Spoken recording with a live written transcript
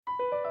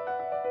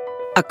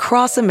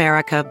Across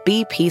America,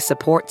 BP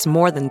supports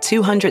more than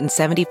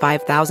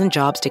 275,000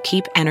 jobs to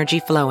keep energy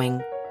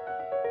flowing.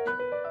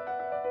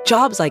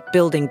 Jobs like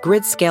building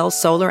grid-scale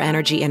solar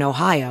energy in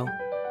Ohio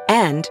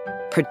and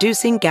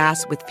producing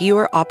gas with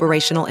fewer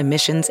operational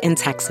emissions in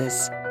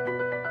Texas.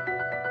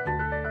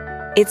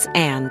 It's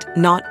and,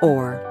 not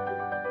or.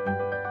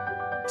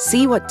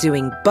 See what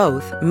doing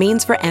both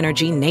means for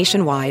energy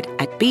nationwide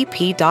at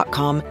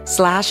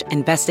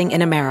bp.com/investing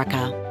in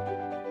America.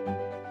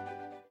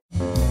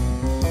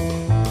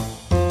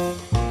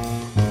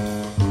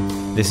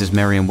 This is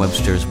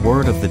Merriam-Webster's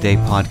Word of the Day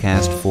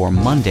podcast for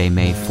Monday,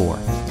 May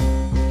 4th.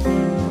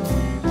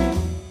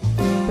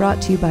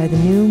 Brought to you by the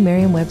new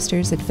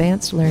Merriam-Webster's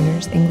Advanced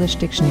Learners English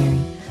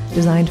Dictionary,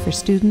 designed for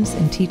students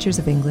and teachers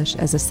of English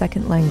as a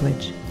second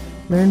language.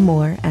 Learn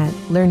more at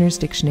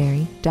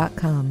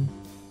learnersdictionary.com.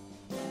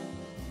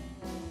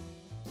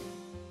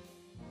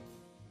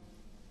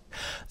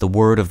 The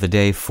word of the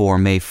day for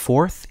May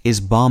 4th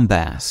is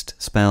bombast,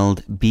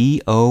 spelled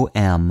B-O-M-B-A-S-T.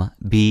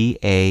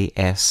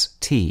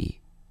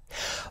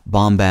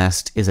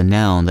 Bombast is a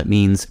noun that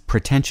means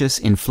pretentious,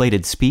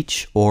 inflated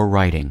speech or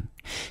writing.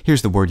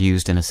 Here's the word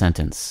used in a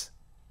sentence.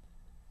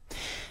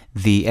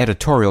 The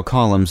editorial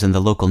columns in the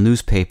local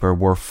newspaper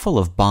were full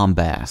of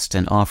bombast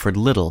and offered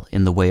little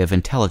in the way of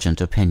intelligent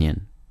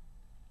opinion.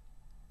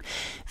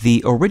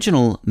 The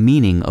original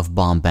meaning of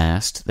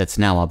bombast, that's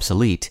now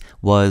obsolete,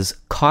 was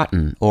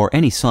cotton or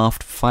any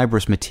soft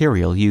fibrous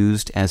material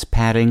used as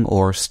padding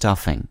or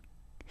stuffing.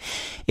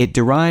 It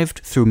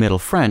derived through Middle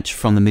French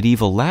from the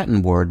medieval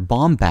Latin word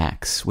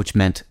bombax, which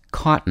meant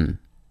cotton.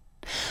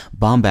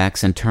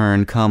 Bombax, in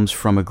turn, comes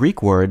from a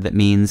Greek word that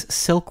means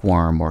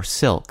silkworm or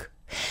silk.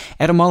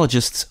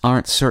 Etymologists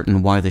aren't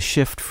certain why the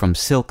shift from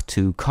silk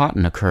to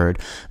cotton occurred,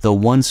 though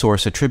one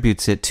source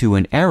attributes it to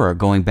an error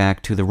going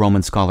back to the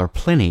Roman scholar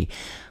Pliny,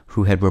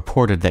 who had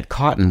reported that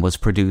cotton was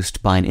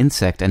produced by an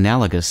insect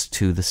analogous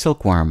to the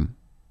silkworm.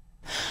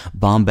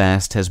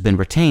 Bombast has been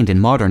retained in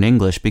modern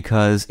English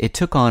because it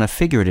took on a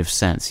figurative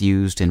sense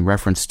used in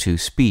reference to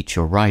speech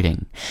or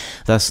writing.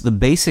 Thus, the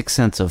basic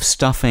sense of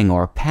stuffing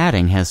or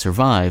padding has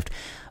survived,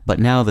 but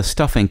now the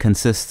stuffing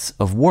consists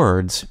of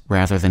words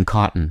rather than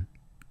cotton.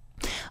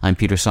 I'm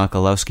Peter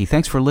Sokolowski.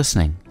 Thanks for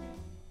listening.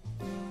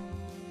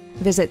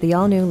 Visit the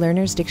all-new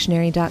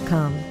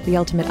learnersdictionary.com, the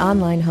ultimate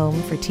online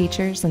home for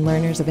teachers and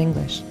learners of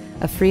English.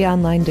 A free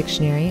online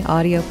dictionary,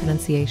 audio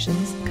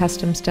pronunciations,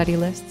 custom study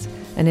lists,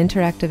 and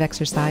interactive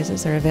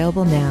exercises are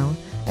available now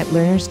at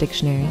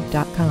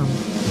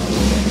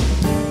learnersdictionary.com.